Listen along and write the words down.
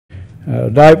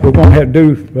Tonight we're going to have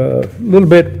to do a little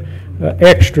bit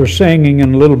extra singing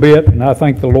in a little bit, and I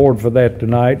thank the Lord for that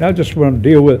tonight. And I just want to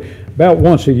deal with, about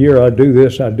once a year I do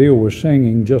this, I deal with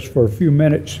singing just for a few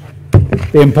minutes,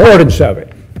 the importance of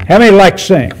it. How many like to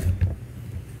sing?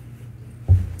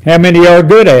 How many are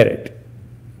good at it?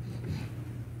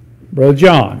 Brother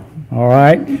John, all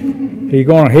right?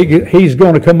 He's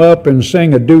going to come up and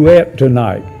sing a duet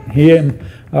tonight.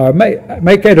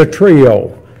 Make it a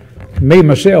trio. Me,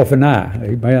 myself, and I.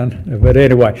 Amen. But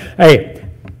anyway, hey,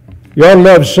 y'all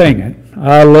love singing.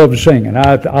 I love singing.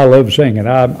 I love singing.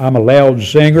 I'm a loud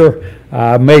singer.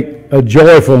 I make a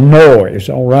joyful noise,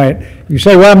 all right? You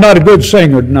say, well, I'm not a good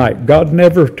singer tonight. God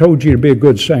never told you to be a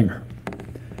good singer.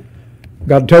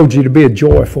 God told you to be a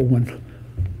joyful one.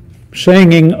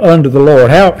 Singing unto the Lord.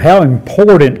 How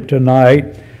important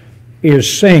tonight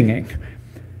is singing.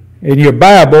 In your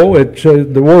Bible,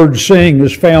 the word sing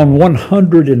is found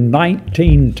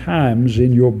 119 times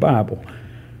in your Bible.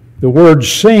 The word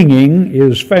singing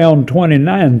is found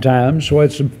 29 times, so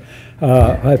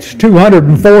that's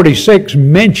 246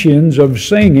 mentions of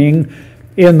singing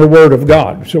in the Word of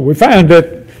God. So we find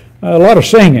that a lot of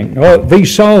singing.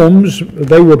 These psalms,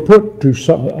 they were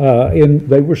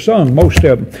they were sung, most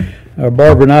of them.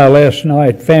 Barbara and I last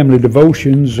night, family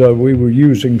devotions, we were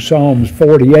using Psalms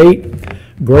 48.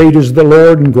 Great is the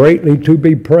Lord and greatly to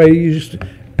be praised.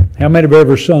 How many have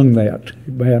ever sung that?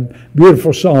 Man,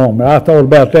 beautiful psalm. I thought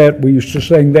about that. We used to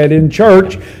sing that in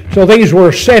church. So these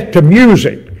were set to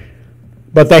music,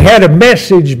 but they had a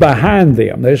message behind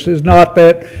them. This is not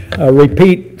that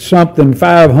repeat something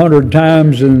 500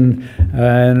 times in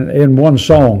one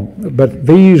song, but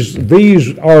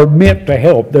these are meant to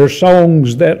help. They're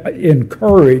songs that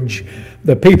encourage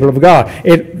the people of God.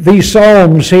 These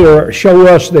psalms here show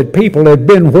us that people have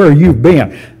been where you've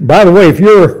been. By the way, if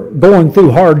you're going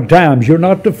through hard times, you're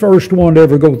not the first one to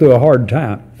ever go through a hard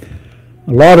time.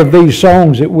 A lot of these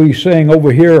songs that we sing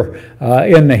over here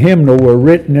in the hymnal were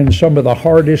written in some of the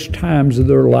hardest times of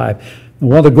their life. And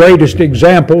one of the greatest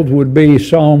examples would be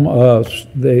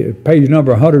the page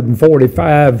number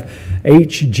 145.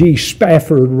 H.G.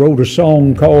 Spafford wrote a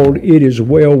song called "It Is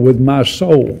Well With My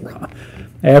Soul,"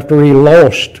 after he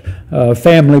lost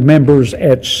family members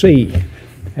at sea.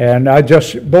 And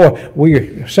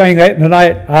we sang that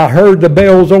tonight. I heard the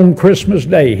bells on Christmas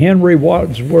Day. Henry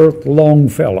Wadsworth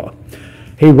Longfellow.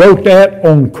 He wrote that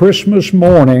on Christmas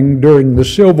morning during the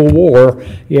Civil War.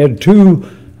 He had two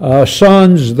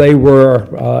sons. They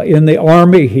were in the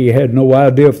army. He had no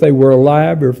idea if they were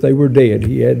alive or if they were dead.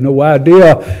 He had no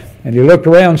idea. And he looked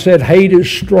around and said, "Hate is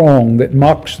strong that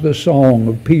mocks the song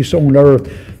of peace on earth,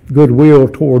 goodwill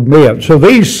toward men." So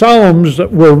these psalms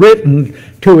were written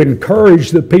to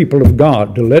encourage the people of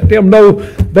God, to let them know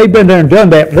they've been there and done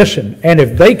that. Listen, and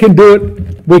if they can do it,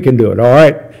 we can do it, all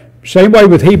right? Same way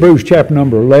with Hebrews chapter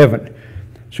number 11.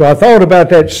 So I thought about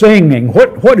that singing.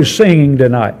 What is singing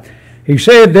tonight? He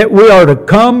said that we are to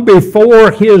come before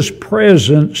His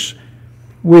presence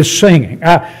with singing.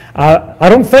 I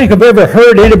don't think I've ever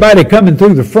heard anybody coming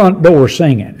through the front door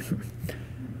singing.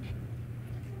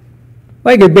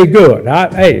 I think it'd be good.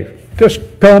 Hey, just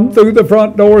come through the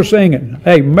front door singing.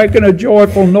 Hey, making a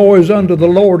joyful noise unto the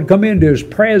Lord. Come into His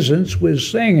presence with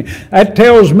singing. That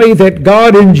tells me that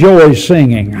God enjoys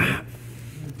singing.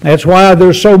 That's why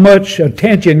there's so much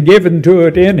attention given to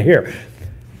it in here.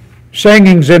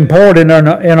 Singing's important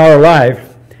in our life.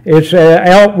 It's an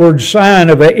outward sign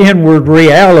of an inward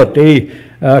reality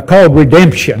called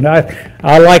redemption.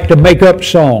 I like to make up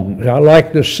songs. I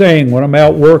like to sing when I'm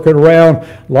out working around. A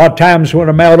lot of times when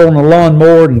I'm out on the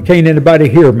lawnmower and can't anybody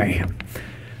hear me,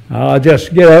 I'll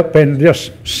just get up and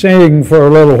just sing for a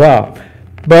little while.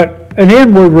 But an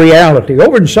inward reality.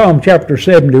 Over in Psalm chapter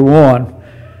 71,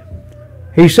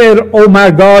 he said, "O my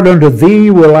God, unto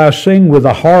Thee will I sing with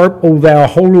a harp, O Thou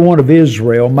Holy One of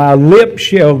Israel. My lips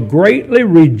shall greatly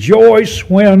rejoice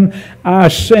when I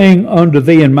sing unto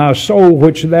Thee, and my soul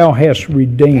which Thou hast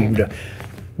redeemed."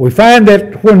 We find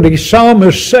that when the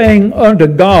psalmist sang unto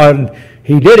God,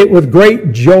 he did it with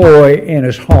great joy in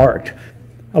his heart.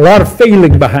 A lot of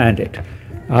feeling behind it.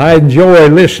 I enjoy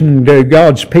listening to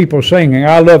God's people singing.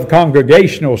 I love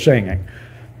congregational singing.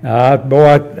 I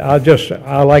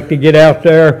like to get out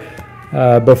there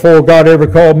before God ever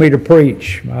called me to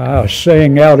preach. I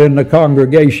sing out in the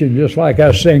congregation just like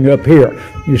I sing up here.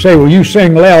 You say, well, you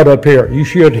sing loud up here. You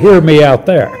should hear me out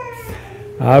there.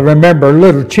 I remember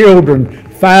little children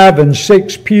 5 and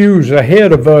 6 pews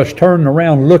ahead of us turning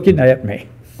around looking at me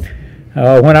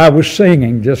when I was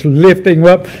singing, just lifting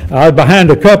up. I was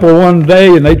behind a couple one day,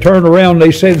 and they turned around and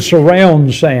they said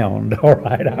surround sound. All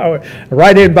right, I was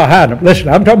right in behind them. Listen,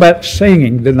 I'm talking about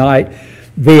singing tonight.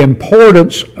 the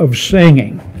importance of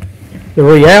singing, the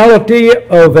reality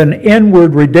of an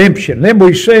inward redemption. Then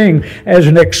we sing as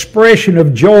an expression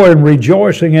of joy and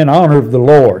rejoicing in honor of the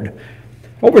Lord.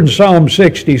 Over in Psalm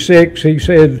 66, he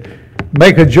said,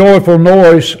 "Make a joyful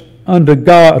noise unto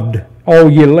God, all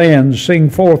ye lands. Sing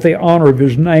forth the honor of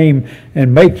his name,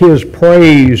 and make his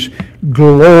praise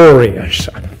glorious."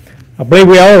 I believe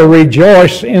we ought to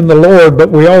rejoice in the Lord,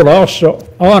 but we ought to also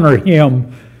honor him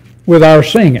with our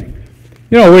singing.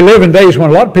 You know, we live in days when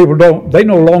a lot of people they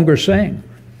no longer sing.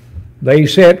 They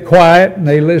sit quiet and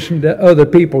they listen to other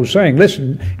people sing.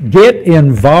 Listen, get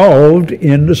involved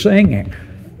in the singing.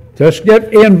 Just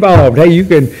get involved. Hey, you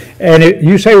can,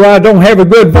 you say, "Well, I don't have a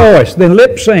good voice," then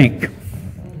lip sync.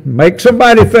 Make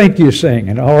somebody think you're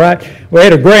singing, all right? We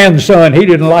had a grandson, he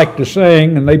didn't like to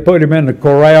sing, and they put him in the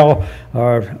corral,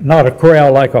 or not a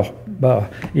corral like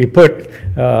you put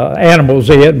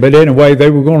animals in, but anyway, they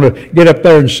were going to get up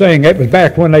there and sing. It was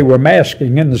back when they were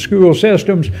masking in the school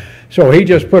systems, so he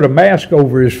just put a mask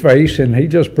over his face, and he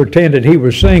just pretended he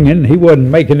was singing. He wasn't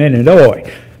making any noise.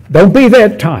 Don't be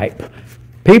that type.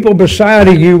 People beside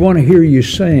of you want to hear you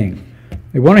sing.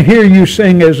 They want to hear you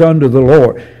sing as unto the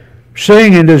Lord.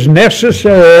 Singing is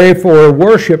necessary for a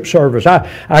worship service.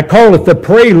 I call it the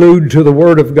prelude to the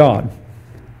Word of God.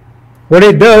 What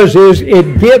it does is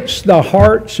it gets the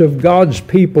hearts of God's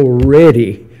people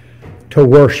ready to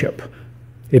worship.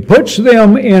 It puts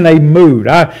them in a mood.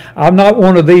 I'm not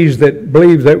one of these that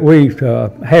believe that we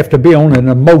have to be on an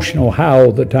emotional high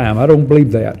all the time. I don't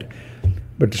believe that.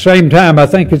 But at the same time, I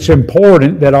think it's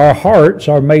important that our hearts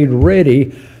are made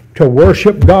ready to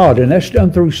worship God, and that's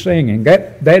done through singing.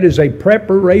 That is a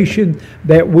preparation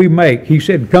that we make. He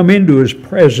said, "Come into his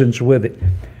presence with it."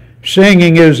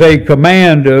 Singing is a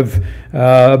command of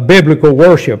biblical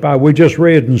worship. We just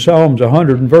read in Psalms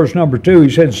 100 and verse number 2, he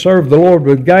said, "Serve the Lord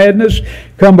with gladness,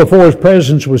 come before his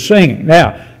presence with singing."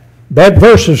 Now, that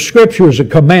verse of Scripture is a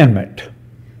commandment.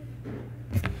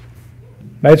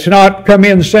 That's not come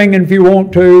in singing if you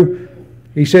want to.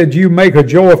 He said, "You make a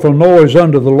joyful noise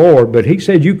unto the Lord." But he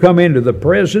said, you come into the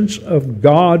presence of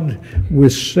God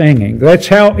with singing. That's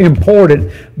how important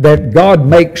that God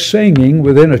makes singing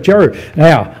within a church.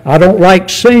 Now, I don't like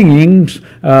singing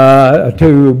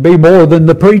to be more than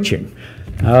the preaching.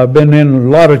 I've been in a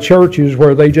lot of churches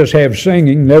where they just have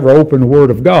singing, never open the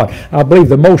Word of God. I believe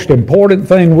the most important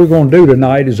thing we're going to do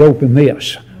tonight is open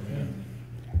this.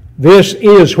 This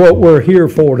is what we're here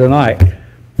for tonight.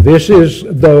 This is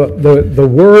the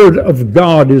Word of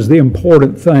God is the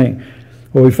important thing.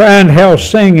 Well, we find how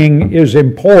singing is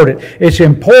important. It's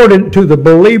important to the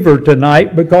believer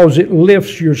tonight because it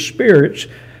lifts your spirits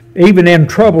even in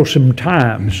troublesome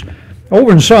times.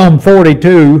 Over in Psalm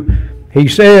 42, he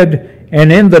said,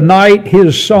 "And in the night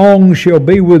his song shall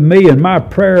be with me, and my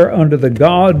prayer unto the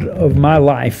God of my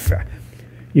life."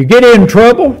 You get in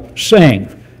trouble, sing.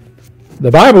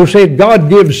 The Bible said God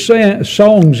gives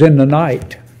songs in the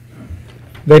night,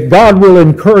 that God will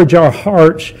encourage our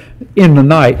hearts in the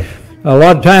night. A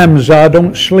lot of times I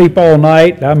don't sleep all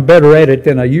night. I'm better at it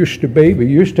than I used to be,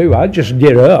 but I'd just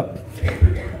get up.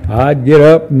 I'd get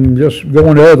up and just go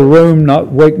in the other room,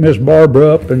 not wake Miss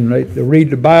Barbara up and read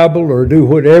the Bible or do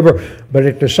whatever. But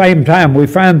at the same time, we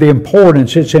find the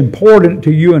importance. It's important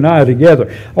to you and I together.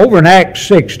 Over in Acts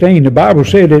 16, the Bible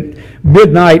said at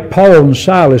midnight, Paul and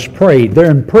Silas prayed.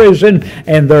 They're in prison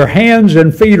and their hands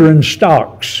and feet are in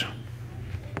stocks.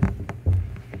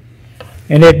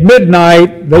 And at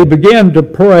midnight, they began to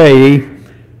pray,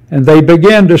 and they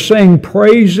began to sing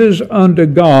praises unto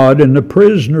God, and the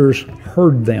prisoners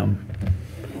heard them.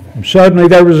 And suddenly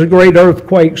there was a great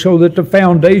earthquake, so that the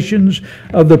foundations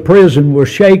of the prison were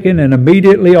shaken, and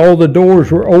immediately all the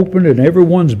doors were opened, and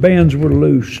everyone's bands were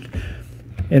loosed.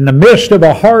 In the midst of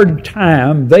a hard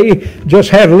time, they just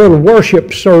had a little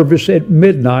worship service at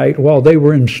midnight while they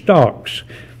were in stocks,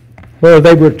 where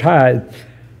they were tied.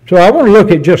 So I want to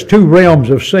look at just two realms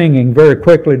of singing very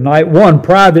quickly tonight. One,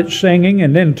 private singing,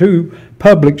 and then two,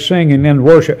 public singing and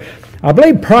worship. I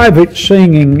believe private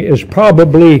singing is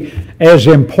probably as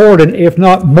important, if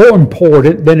not more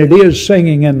important, than it is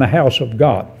singing in the house of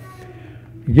God.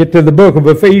 You get to the book of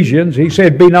Ephesians, he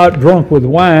said, "Be not drunk with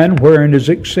wine, wherein is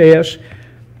excess,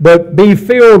 but be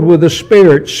filled with the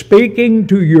Spirit, speaking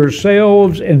to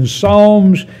yourselves in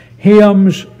psalms,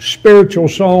 hymns, spiritual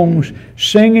songs,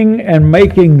 singing and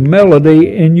making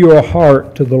melody in your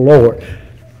heart to the Lord."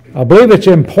 I believe it's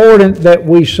important that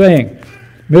we sing.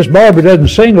 Miss Barbara doesn't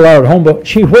sing a lot at home, but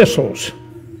she whistles.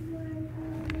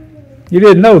 You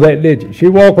didn't know that, did you? She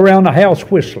walk around the house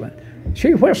whistling.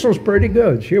 She whistles pretty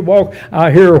good. She'll walk,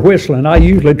 I hear her whistling. I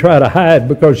usually try to hide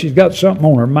because she's got something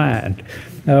on her mind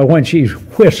when she's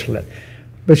whistling.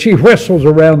 but she whistles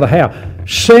around the house.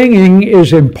 Singing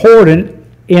is important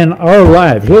in our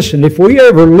lives. Listen, if we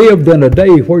ever lived in a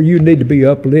day where you need to be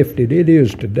uplifted, it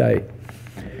is today.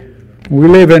 We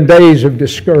live in days of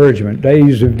discouragement,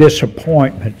 days of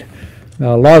disappointment.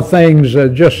 Now, a lot of things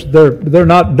they're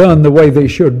not done the way they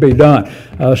should be done.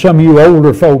 Some of you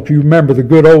older folks, you remember the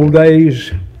good old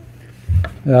days.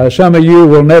 Some of you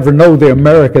will never know the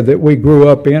America that we grew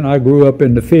up in. I grew up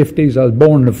in the 50s. I was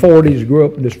born in the 40s, grew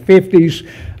up in the 50s,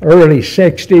 early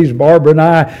 60s, Barbara and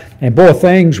I. And boy,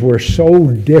 things were so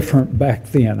different back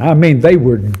then. I mean, they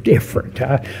were different.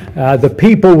 The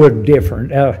people were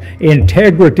different.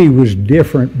 Integrity was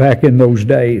different back in those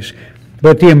days.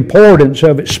 But the importance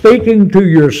of it, speaking to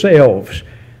yourselves,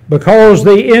 because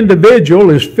the individual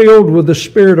is filled with the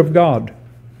Spirit of God.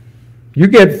 You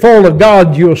get full of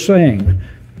God, you'll sing.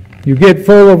 You get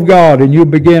full of God and you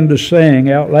begin to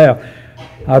sing out loud.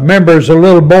 I remember as a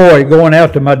little boy going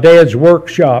out to my dad's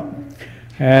workshop.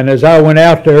 And as I went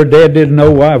out there, Dad didn't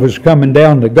know I was coming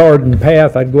down the garden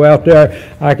path. I'd go out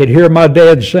there. I could hear my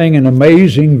dad singing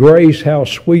Amazing Grace, how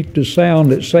sweet the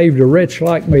sound that saved a wretch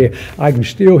like me. I can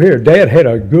still hear. Dad had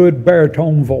a good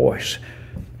baritone voice.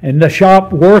 In the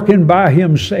shop working by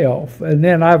himself. And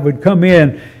then I would come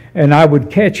in and I would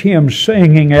catch him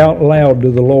singing out loud to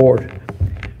the Lord.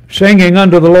 Singing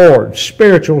unto the Lord,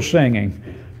 spiritual singing.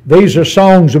 These are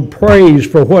songs of praise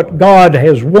for what God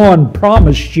has, one,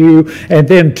 promised you, and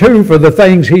then two, for the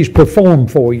things He's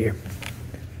performed for you.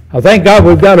 I thank God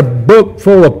we've got a book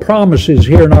full of promises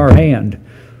here in our hand.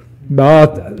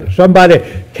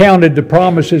 Somebody counted the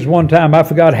promises one time. I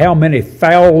forgot how many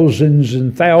thousands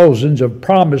and thousands of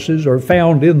promises are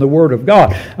found in the Word of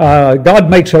God. God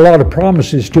makes a lot of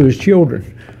promises to His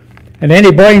children. And then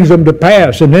He brings them to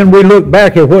pass. And then we look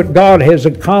back at what God has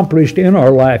accomplished in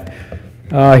our life.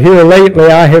 Here lately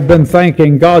I have been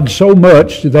thanking God so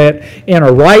much that in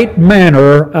a right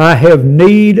manner I have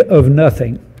need of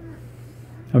nothing.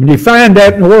 I mean, you find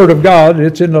that in the Word of God.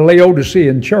 It's in the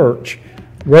Laodicean church.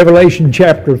 Revelation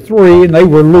chapter 3, and they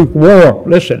were lukewarm.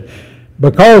 Listen,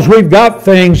 because we've got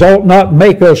things ought not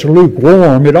make us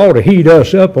lukewarm. It ought to heat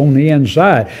us up on the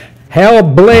inside. How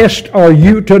blessed are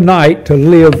you tonight to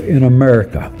live in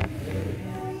America?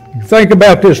 Think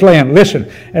about this land.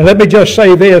 Listen, and let me just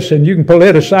say this, and you can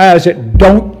politicize it.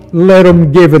 Don't let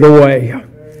them give it away.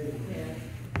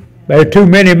 There are too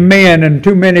many men and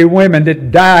too many women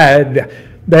that died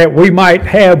that we might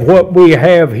have what we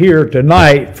have here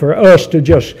tonight for us to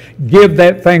just give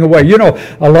that thing away. You know,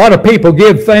 a lot of people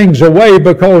give things away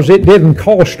because it didn't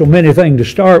cost them anything to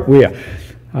start with.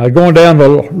 I was going down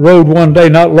the road one day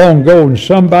not long ago and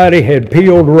somebody had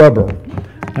peeled rubber.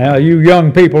 Now, you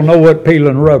young people know what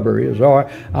peeling rubber is, all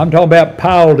right? I'm talking about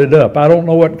piled it up. I don't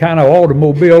know what kind of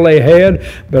automobile they had,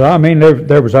 but I mean,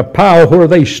 there was a pile where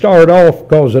they start off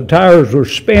because the tires were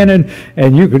spinning,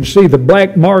 and you could see the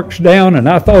black marks down, and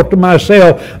I thought to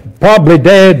myself, probably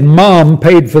Dad and Mom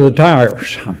paid for the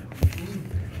tires.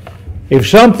 If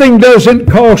something doesn't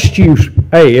cost you,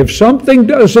 if something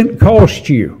doesn't cost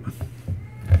you,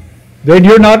 then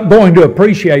you're not going to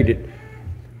appreciate it.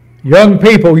 Young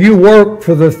people, you work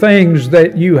for the things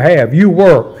that you have. You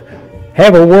work.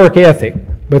 Have a work ethic.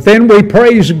 But then we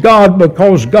praise God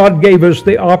because God gave us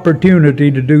the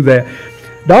opportunity to do that.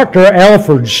 Dr.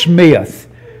 Alfred Smith,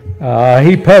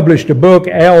 he published a book,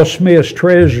 Al Smith's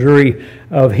Treasury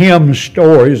of Hymn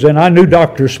Stories, and I knew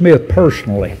Dr. Smith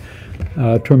personally.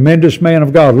 A tremendous man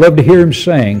of God. Loved to hear him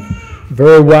sing.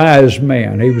 Very wise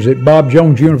man. He was at Bob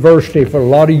Jones University for a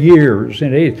lot of years,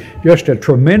 and he's just a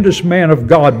tremendous man of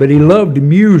God, but he loved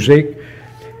music,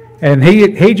 and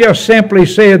he just simply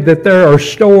said that there are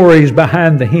stories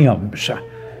behind the hymns.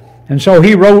 And so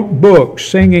he wrote books,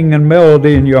 Singing and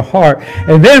Melody in Your Heart.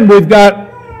 And then we've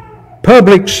got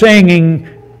public singing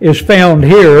is found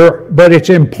here, but it's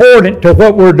important to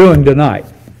what we're doing tonight.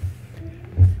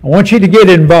 I want you to get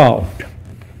involved.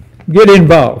 Get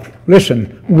involved.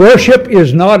 Listen, worship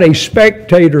is not a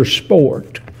spectator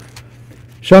sport.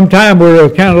 Sometimes we're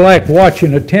kind of like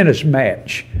watching a tennis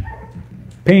match.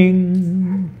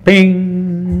 Ping,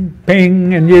 ping,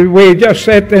 ping, and we just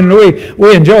sit there and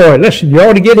we enjoy it. Listen, you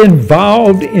ought to get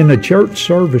involved in the church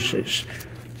services.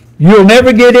 You'll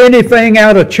never get anything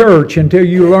out of church until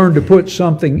you learn to put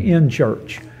something in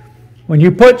church. When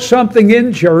you put something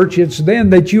in church, it's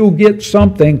then that you'll get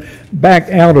something back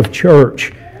out of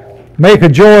church. Make a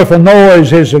joyful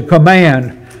noise is a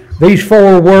command. These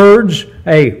 4 words,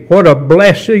 what a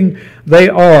blessing they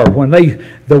are. When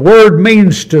the word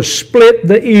means to split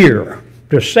the ear.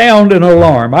 to sound an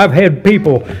alarm. I've had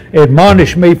people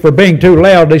admonish me for being too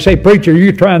loud. They say, "Preacher,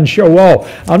 you're trying to show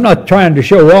off." I'm not trying to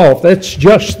show off. That's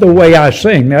just the way I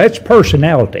sing. Now, that's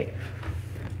personality.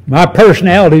 My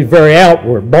personality is very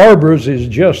outward. Barbara's is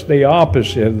just the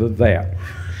opposite of that.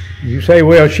 You say,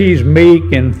 "Well, she's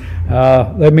meek," and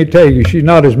let me tell you, she's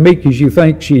not as meek as you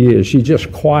think she is. She's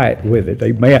just quiet with it.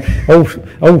 Amen.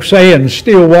 Old saying,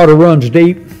 still water runs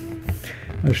deep.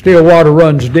 Still water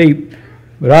runs deep.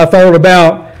 But I thought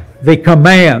about the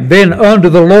command. Then unto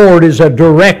the Lord is a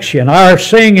direction. Our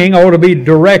singing ought to be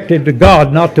directed to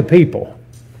God, not to people.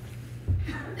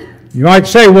 You might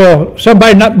say, "Well,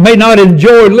 somebody may not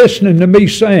enjoy listening to me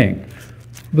sing."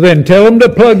 But then tell them to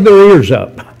plug their ears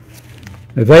up.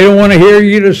 If they don't want to hear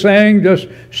you to sing, just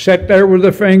sit there with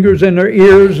their fingers in their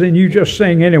ears and you just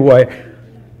sing anyway.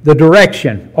 The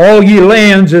direction. All ye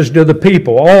lands is to the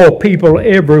people, all people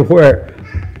everywhere.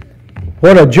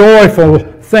 What a joyful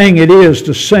thing it is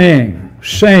to sing.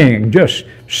 Sing, just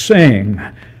sing.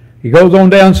 He goes on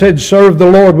down and said, "Serve the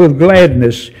Lord with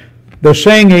gladness." The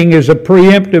singing is a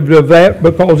preemptive of that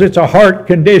because it's a heart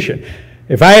condition.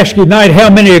 If I ask you tonight how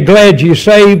many are glad you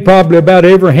saved, probably about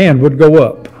every hand would go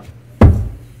up.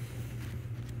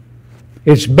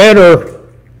 It's better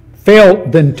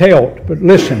felt than telt. But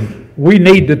listen, we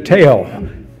need to tell.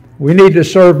 We need to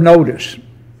serve notice.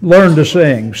 Learn to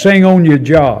sing. Sing on your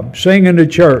job. Sing in the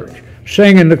church.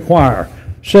 Sing in the choir.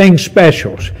 Sing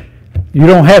specials. You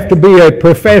don't have to be a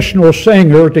professional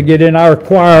singer to get in our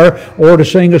choir or to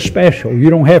sing a special. You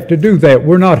don't have to do that.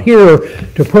 We're not here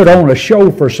to put on a show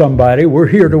for somebody. We're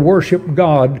here to worship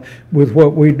God with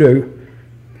what we do.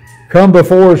 Come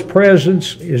before His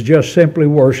presence is just simply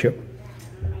worship.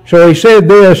 So he said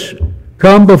this,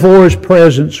 come before His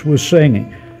presence with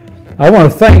singing. I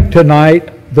want to thank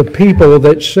tonight the people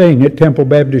that sing at Temple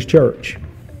Baptist Church.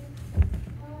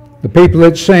 The people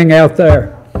that sing out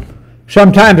there.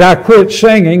 Sometimes I quit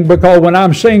singing because when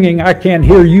I'm singing, I can't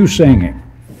hear you singing.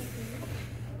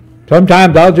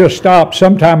 Sometimes I'll just stop.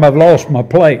 Sometimes I've lost my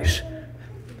place.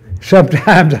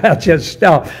 Sometimes I just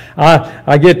stop.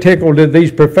 I get tickled at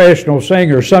these professional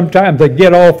singers. Sometimes they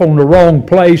get off on the wrong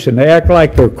place and they act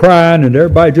like they're crying and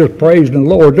everybody just praising the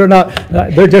Lord.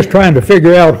 They're just trying to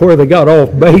figure out where they got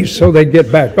off base so they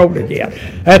get back on again.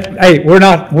 Hey, we're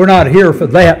not here for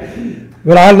that.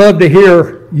 But I love to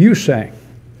hear you sing.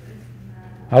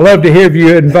 I love to hear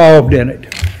you involved in it.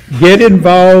 Get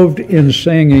involved in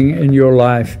singing in your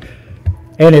life.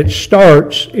 And it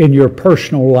starts in your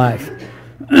personal life.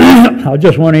 I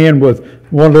just want to end with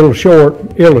one little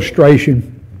short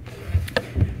illustration.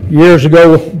 Years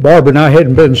ago, Barbara and I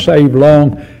hadn't been saved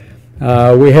long.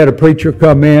 We had a preacher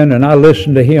come in, and I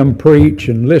listened to him preach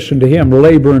and listened to him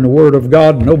labor in the Word of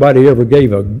God. And nobody ever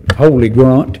gave a holy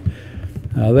grunt.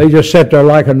 They just sat there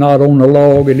like a knot on the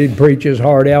log, and he'd preach his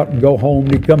heart out and go home.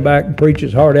 And he'd come back and preach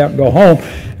his heart out and go home.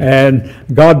 And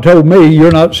God told me,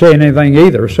 "You're not saying anything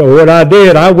either." So what I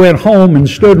did, I went home and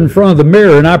stood in front of the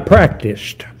mirror and I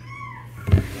practiced.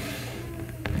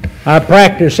 I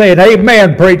practiced saying,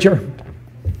 "Amen, preacher.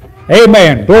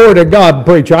 Amen. Glory to God,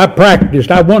 preacher." I practiced.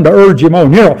 I wanted to urge him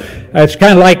on. You know, it's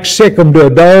kind of like sick 'em to a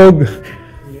dog.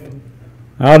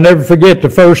 I'll never forget the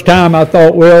first time I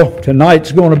thought, well,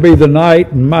 tonight's going to be the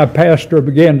night, and my pastor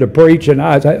began to preach, and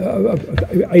I said,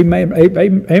 "Amen,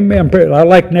 amen."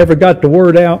 I never got the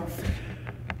word out.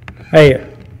 Hey,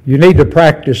 you need to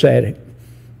practice at it.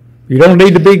 You don't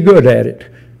need to be good at it,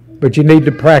 but you need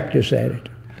to practice at it.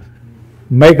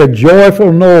 Make a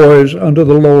joyful noise unto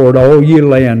the Lord, all ye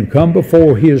land. Come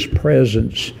before His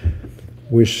presence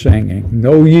with singing.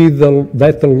 Know ye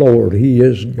that the Lord, He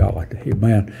is God.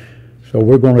 Amen. So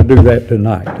we're going to do that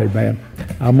tonight. Amen.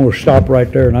 I'm going to stop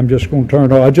right there, and I'm just going to turn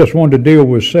it on. I just wanted to deal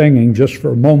with singing just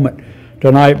for a moment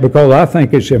tonight because I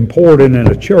think it's important in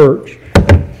a church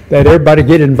that everybody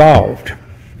get involved.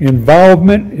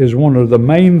 Involvement is one of the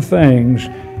main things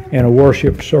in a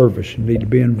worship service. You need to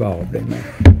be involved. Amen.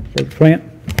 So, Clint,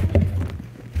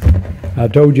 I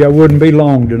told you I wouldn't be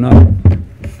long tonight.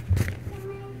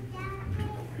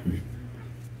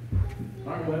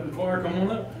 All right, we'll have the choir come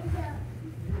on up.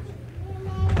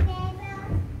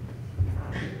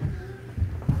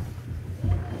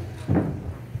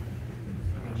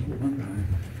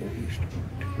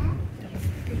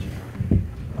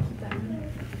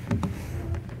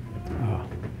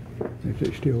 Is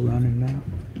it still running now?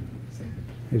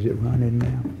 Is it running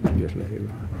now? Just let it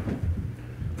run.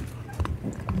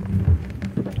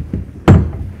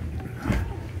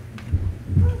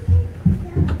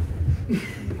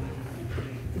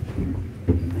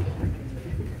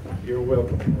 You're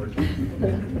welcome.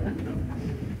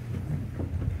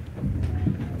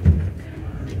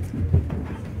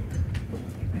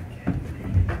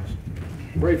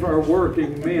 Pray for our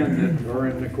working men that are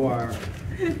in the choir,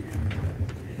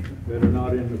 that are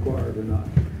not in the choir tonight.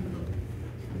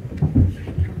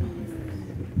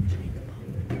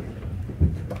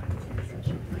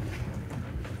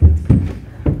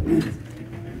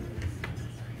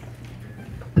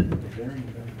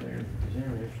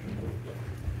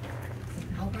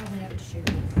 I'll probably have to share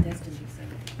with Destiny, so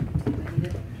I need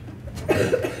it.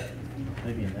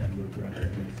 Maybe in that book right there.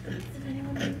 Does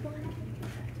anyone need one?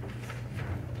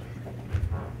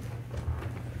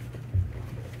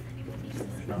 Anyone needs one?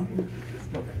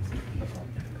 Okay, that's all.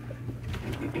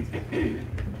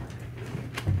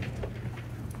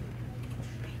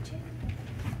 Reach it.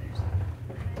 Yeah, that's all.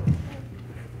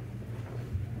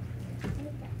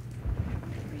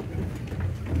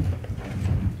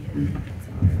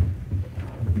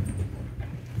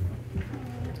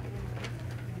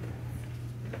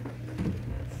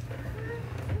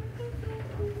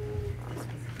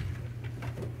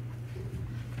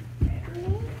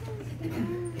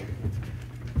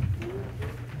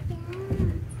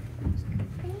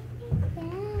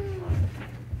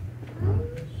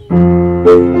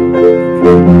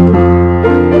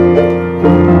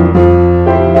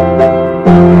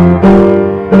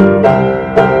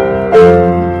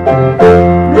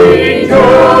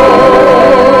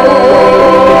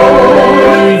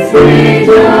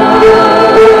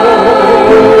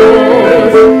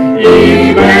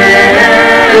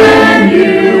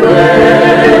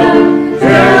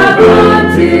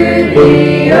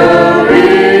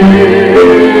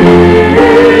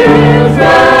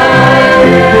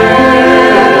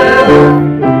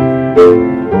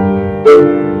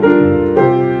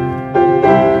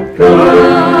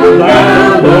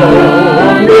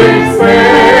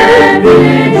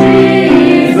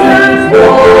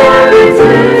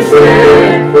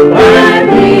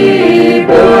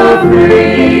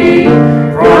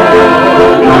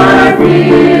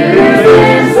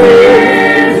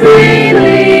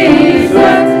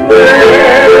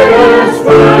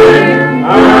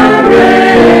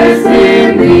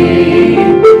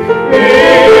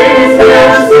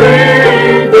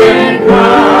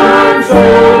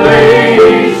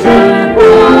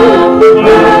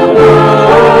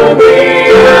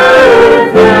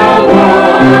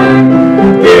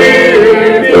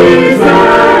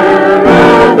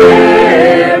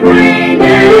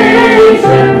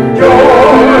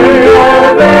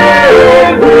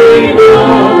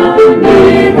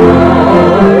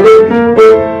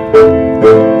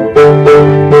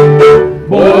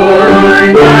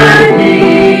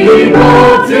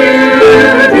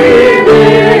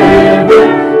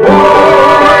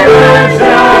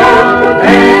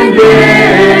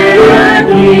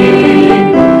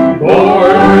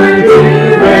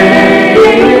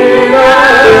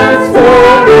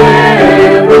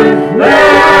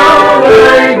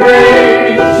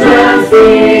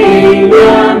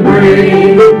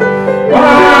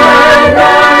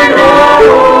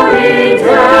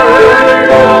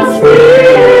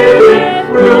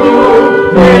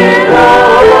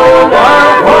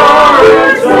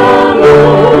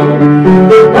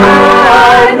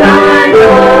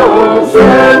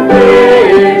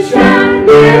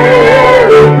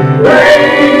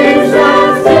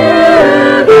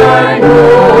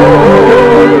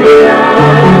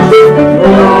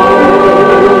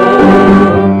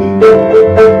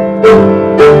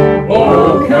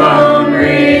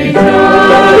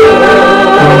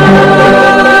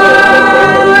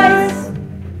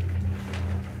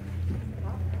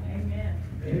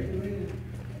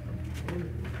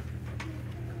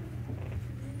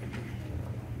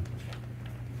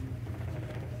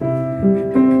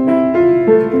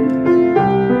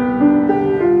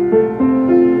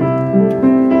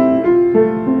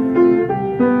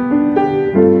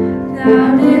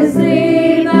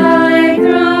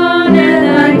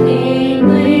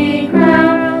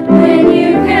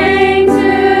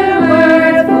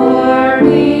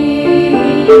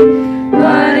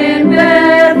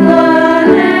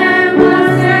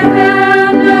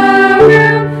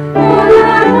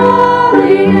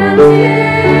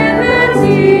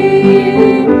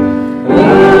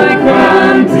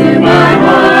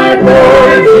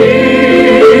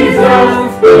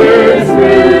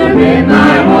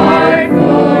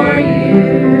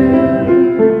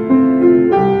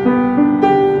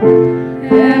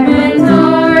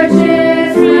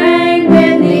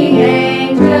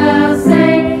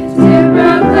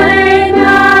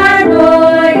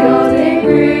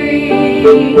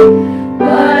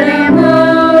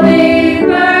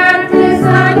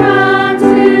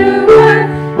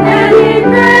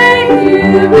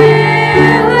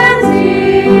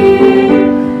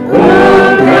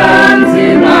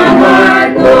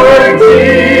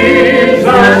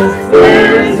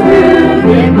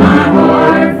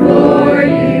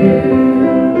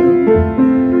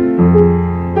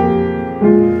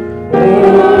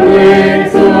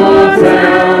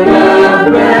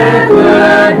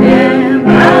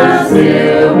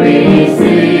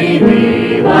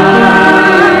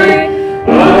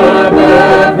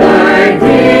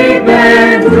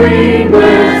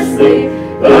 dreamless sleep,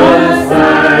 the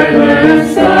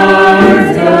silent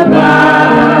stars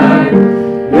abide.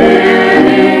 Then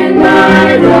in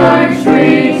thy dark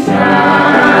street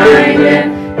shineth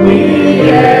the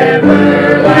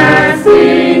everlasting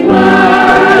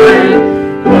light.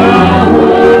 The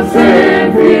hopes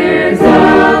and fears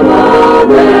of all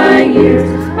the years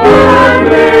are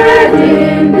met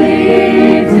in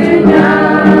thee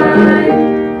tonight.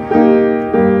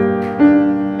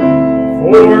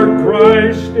 For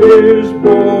Christ is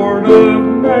born of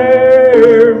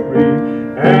Mary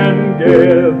and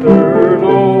gathered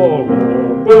all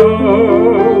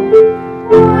above.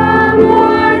 Our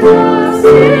mortals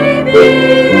sing, the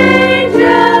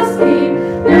angels keep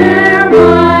their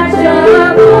watch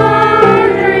of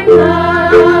wondering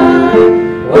love.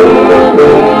 Oh,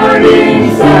 morning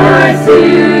stars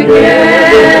together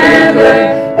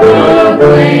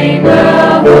proclaim the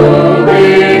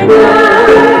holy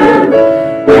word,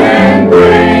 and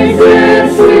praises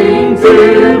sing to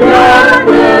God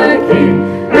the King,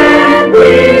 and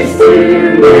peace to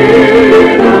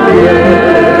men on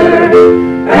earth,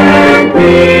 and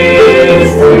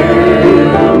peace to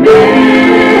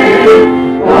men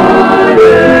on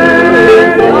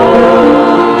earth,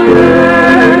 on earth.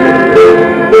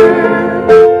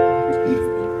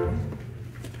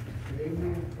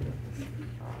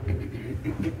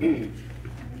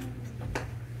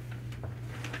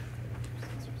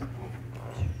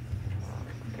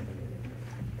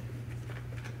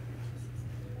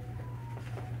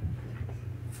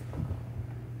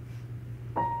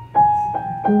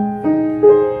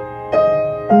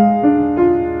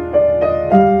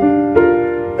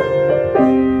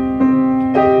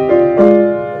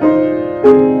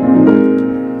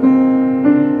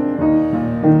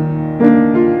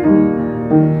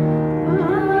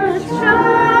 A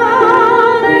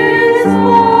child is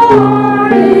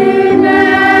born in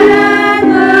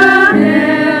Bethlehem,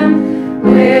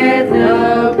 with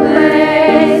no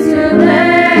place to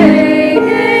lay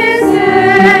his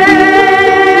head.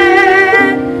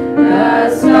 The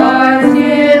stars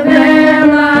give their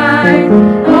light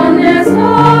on this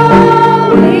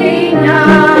holy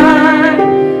night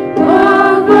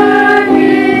over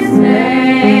his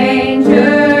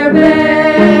manger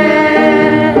bed.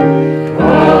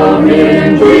 Call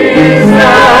him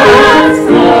Jesus,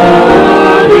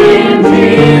 call him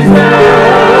Jesus,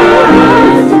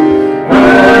 a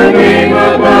name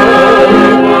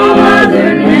above all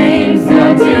other names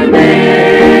known to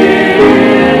man.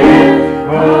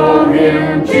 Call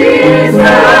him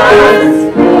Jesus,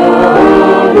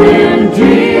 call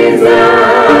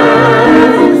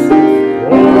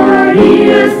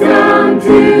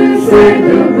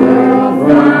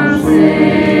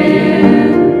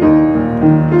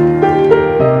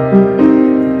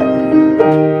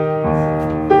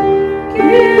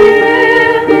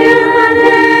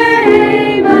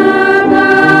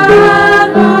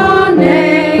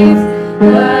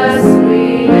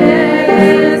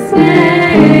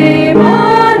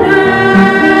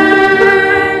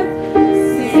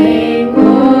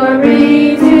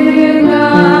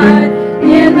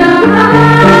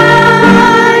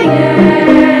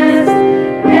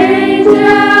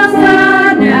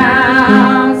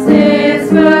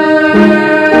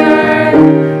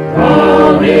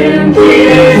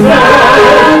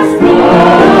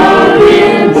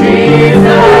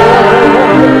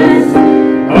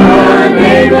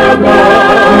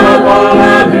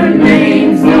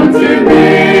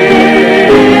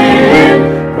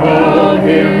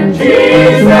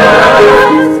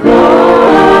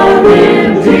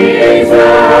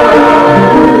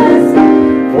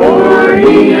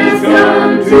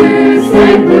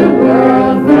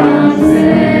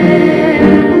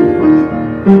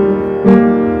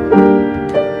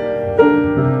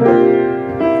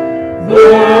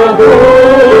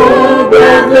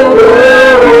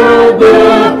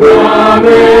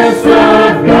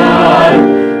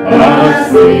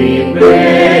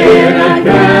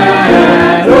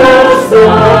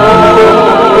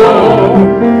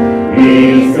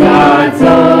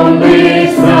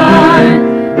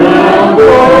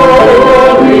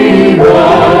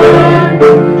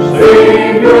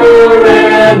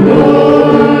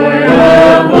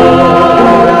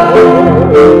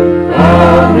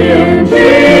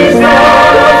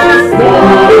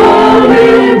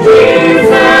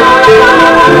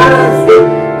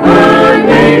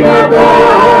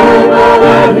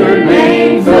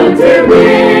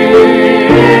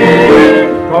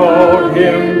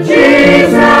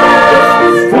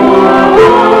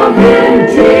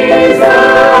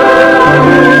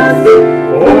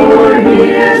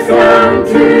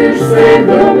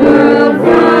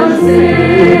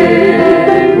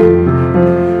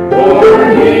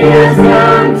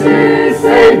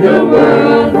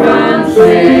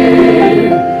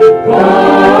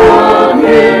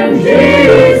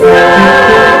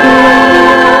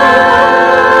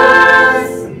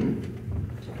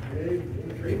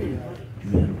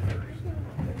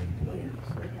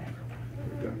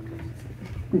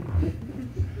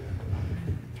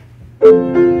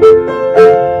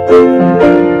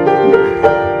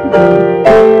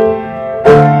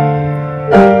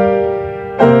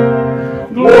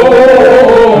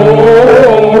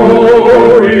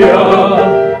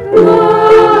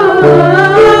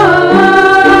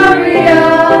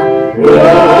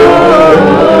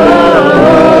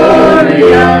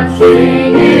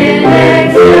singing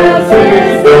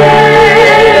excelsis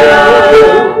Deo.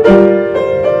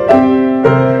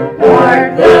 Hark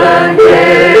the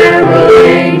herald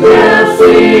angels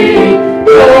sing,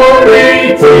 glory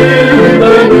to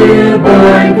the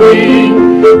newborn King.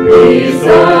 Peace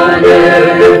on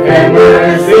earth and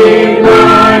mercy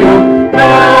mild,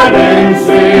 God and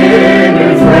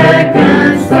sinners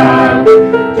reconciled.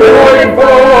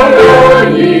 Joyful all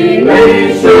ye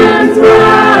nations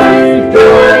rise,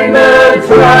 join the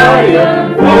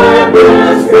triumph of the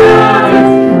skies.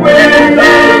 With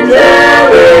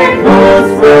angelic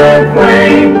hosts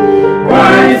proclaim,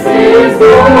 Christ is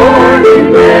born in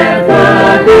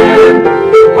Bethlehem.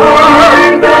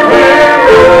 Hark the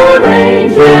herald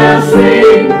angels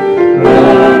sing,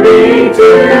 glory to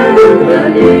the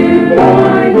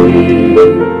newborn King.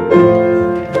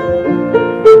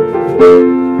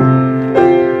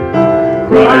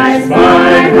 Christ by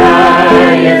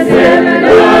highest heaven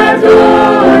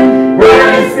adored,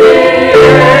 Christ the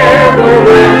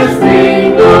everlasting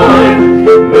Lord.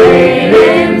 Late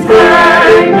in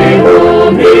time,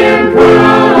 behold him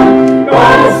come,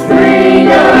 offspring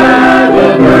of a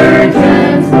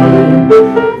virgin's womb.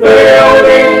 Veiled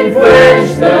in flesh,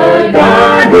 the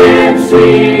Godhead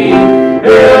seen,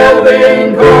 held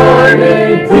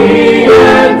incarnate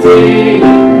deity.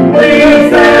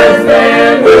 Pleased as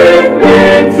then with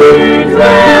men to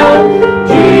dwell,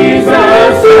 Jesus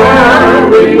our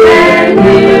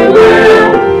Emmanuel.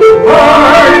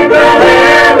 Hark the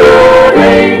herald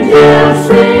angels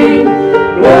sing,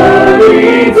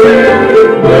 glory to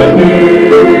the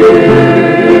newborn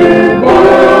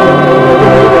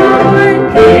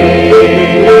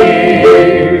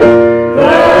King,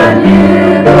 the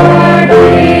newborn King.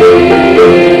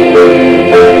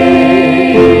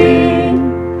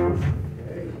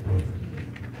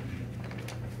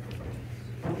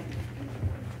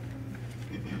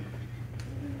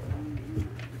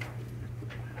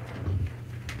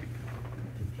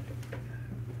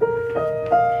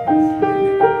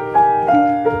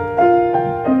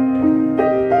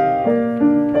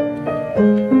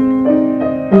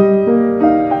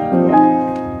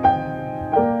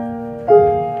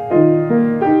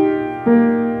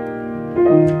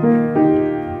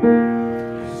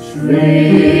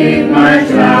 Sleep, my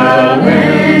child,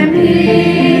 and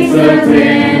peace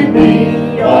attend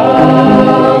thee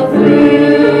all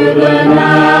through the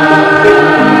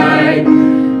night.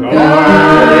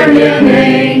 Guardian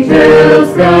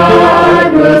angels,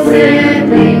 God will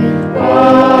send thee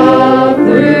all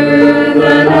through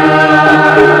the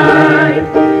night.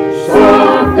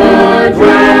 Soft the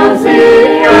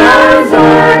drowsy hours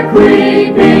are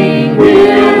creeping,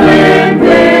 hill and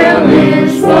vale in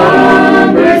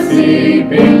slumber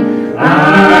sleeping.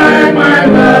 I, my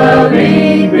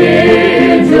loving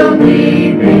vigil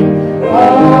keeping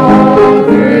all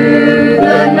through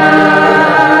the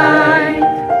night.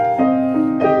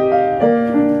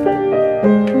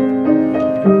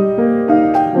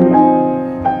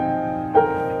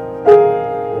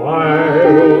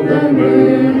 While the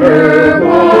moon her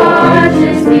watch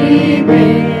is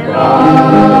keeping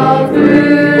all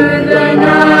through the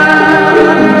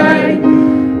night,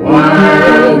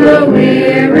 while the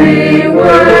weary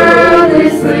world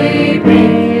is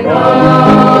sleeping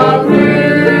all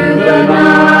through the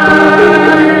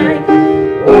night,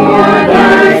 o'er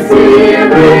thy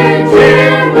spirit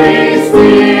gently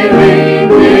stealing,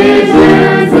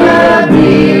 visions of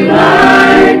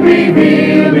delight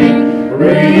revealing,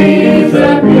 brings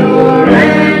a pure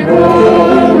and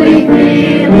holy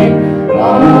feeling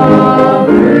all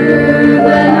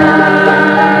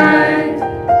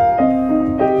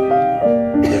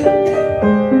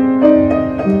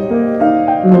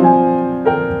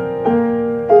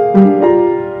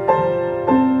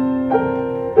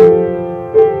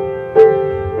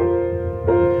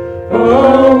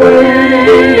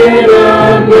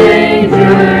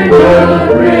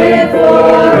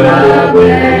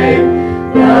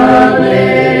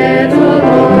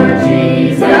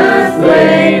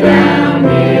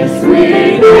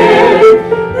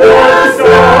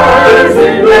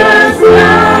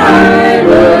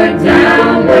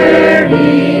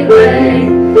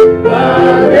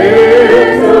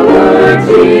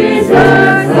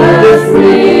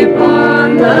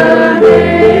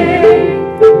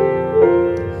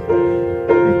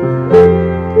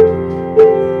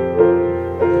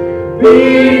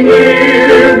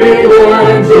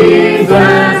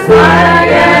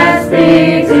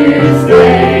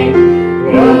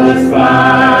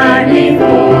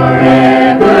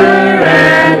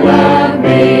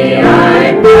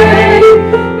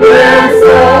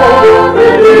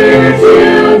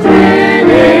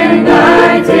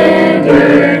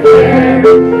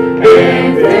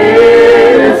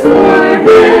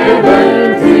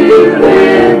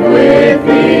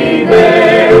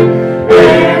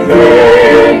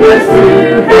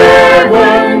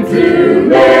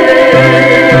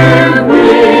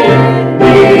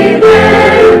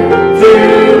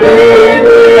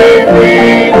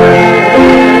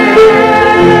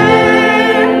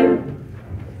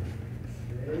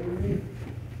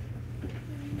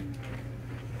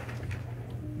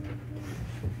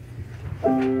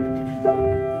There's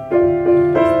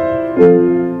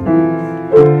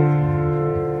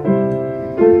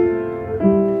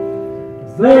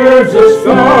a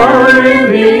star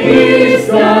in the east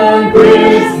on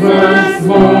Christmas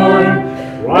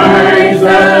morn. Rise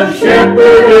up,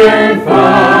 shepherd, and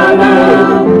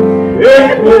follow.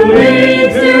 It will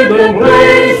lead to the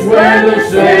place where the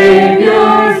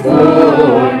Savior's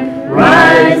born.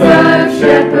 Rise up,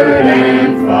 shepherd,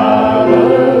 and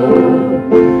follow.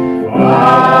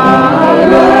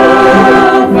 Follow,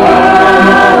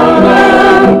 follow.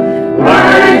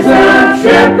 Rise up,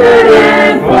 shepherd,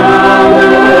 and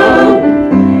follow.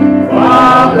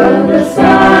 Follow the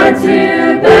star to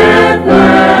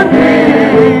Bethlehem.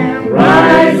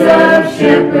 Rise up,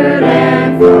 shepherd,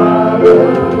 and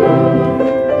follow.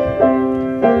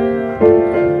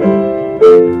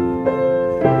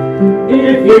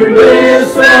 If you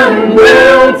listen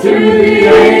well to the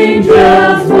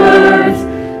angel's words,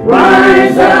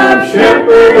 rise up,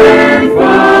 shepherd, and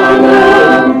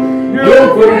follow.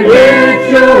 You'll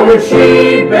forget your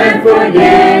sheep and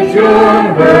forget your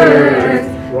herds.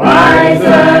 Rise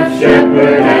up,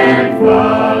 shepherd, and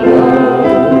follow.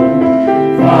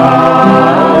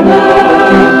 Follow,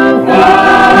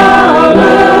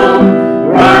 follow.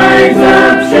 Rise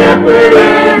up, shepherd,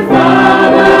 and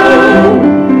follow.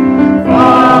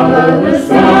 Follow the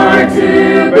star to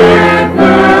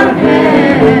Bethlehem.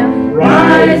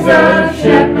 Rise up,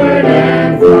 shepherd,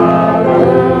 and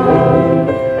follow.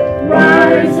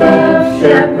 Rise up,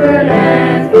 shepherd,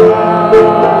 and follow.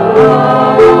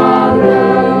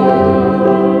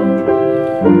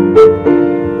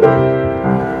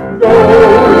 Go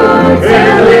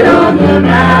tell it on the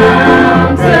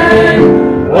mountain,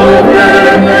 over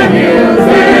the hills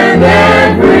and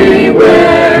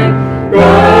everywhere. Go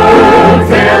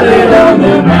tell it on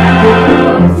the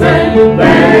mountain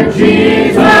that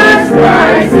Jesus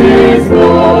Christ is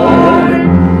born.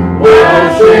 While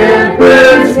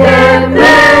shepherds stand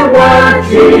there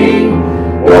watching,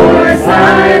 or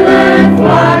silent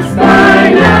flocks by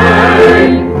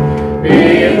night,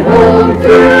 behold,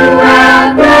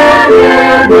 throughout the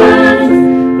heavens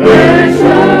there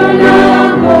shone a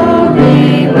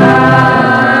holy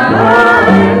light.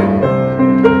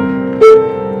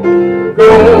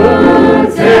 Go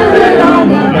tell it on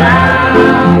the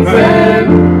mountain,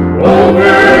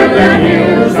 over the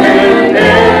hills and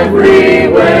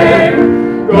everywhere.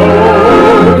 Go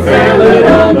tell it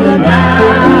on the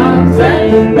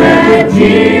mountain that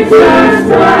Jesus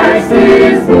Christ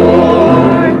is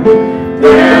born.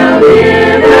 Down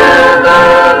in a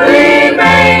lovely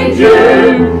manger,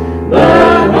 the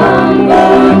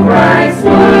humble Christ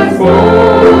was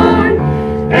born,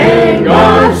 and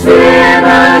God sent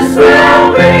us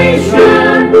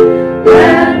salvation,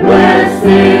 that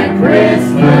blessed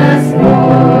Christmas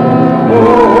morn.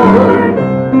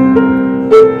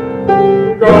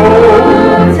 Go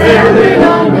tell it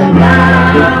on the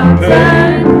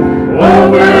mountain,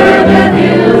 over the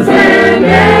hills and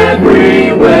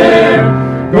everywhere.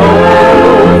 Go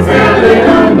tell it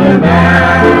on the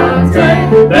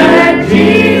mountain that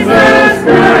Jesus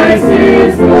Christ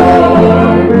is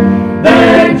born.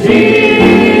 That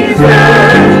Jesus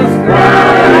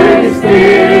Christ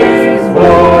is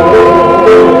born.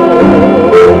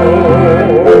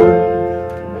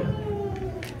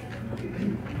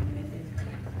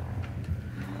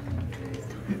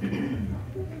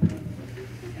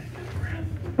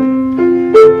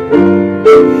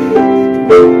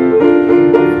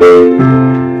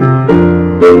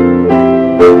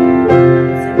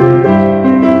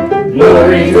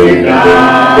 Glory to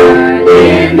God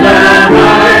in the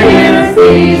highest,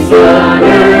 peace on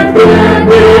earth,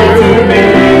 goodwill to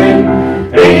men.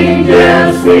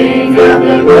 Angels sing of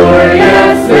the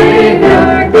glorious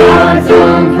Savior, God's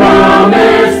own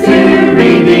promise to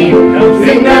redeem.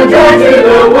 Sing the joy to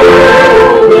the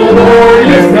world, the Lord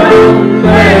is come.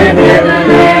 Let heaven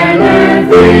and earth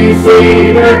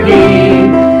receive her King.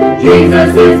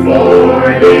 Jesus is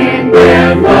born in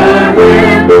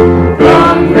Bethlehem.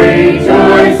 Come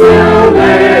rejoice, now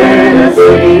let us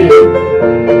sing.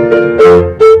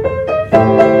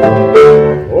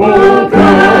 Oh,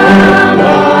 come,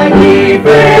 all ye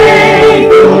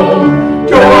faithful,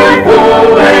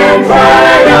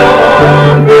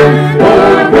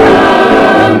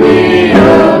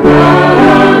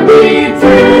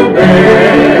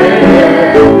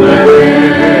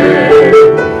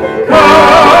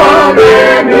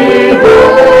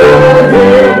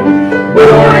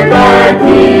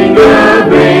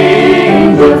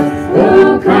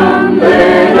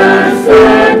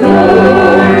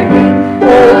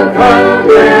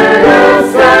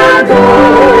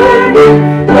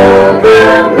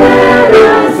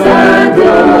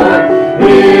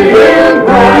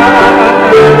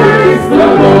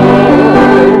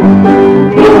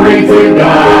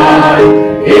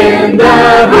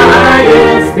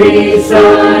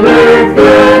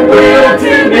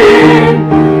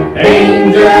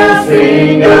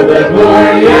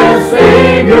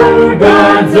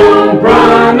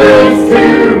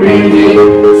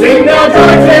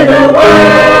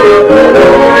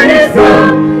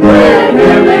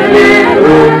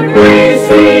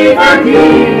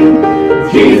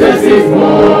 is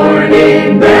born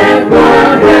in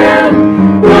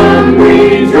Bethlehem. Come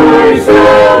rejoice,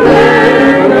 oh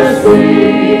let us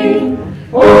sing.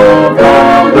 Oh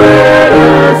come let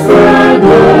us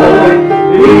adore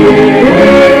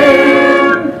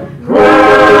Him.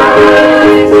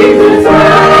 Christ, Jesus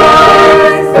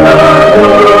Christ, the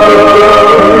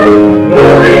Lord.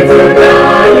 Glory to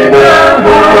God in the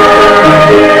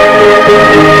highest.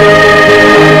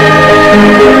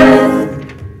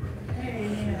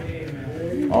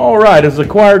 All right, as the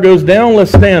choir goes down,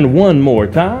 let's stand one more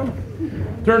time.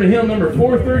 Turn to hymn number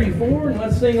 434, and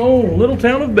let's sing "Oh, Little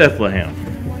Town of Bethlehem."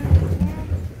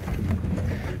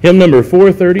 Hymn number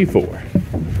 434.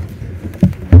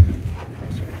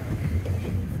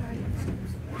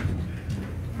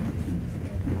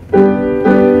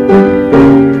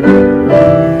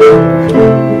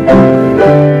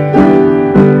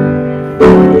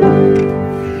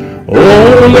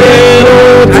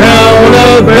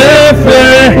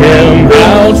 Bethlehem,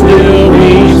 how still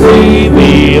we see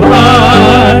thee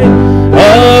lie.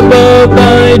 Above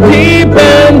thy deep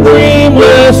and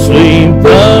dreamless sleep,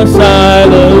 the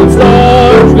silent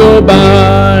stars go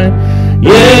by.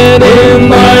 Yet in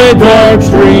thy dark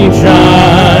street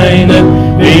shine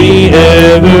the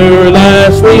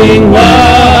everlasting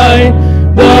light,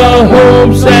 the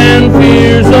hopes and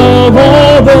fears of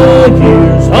all the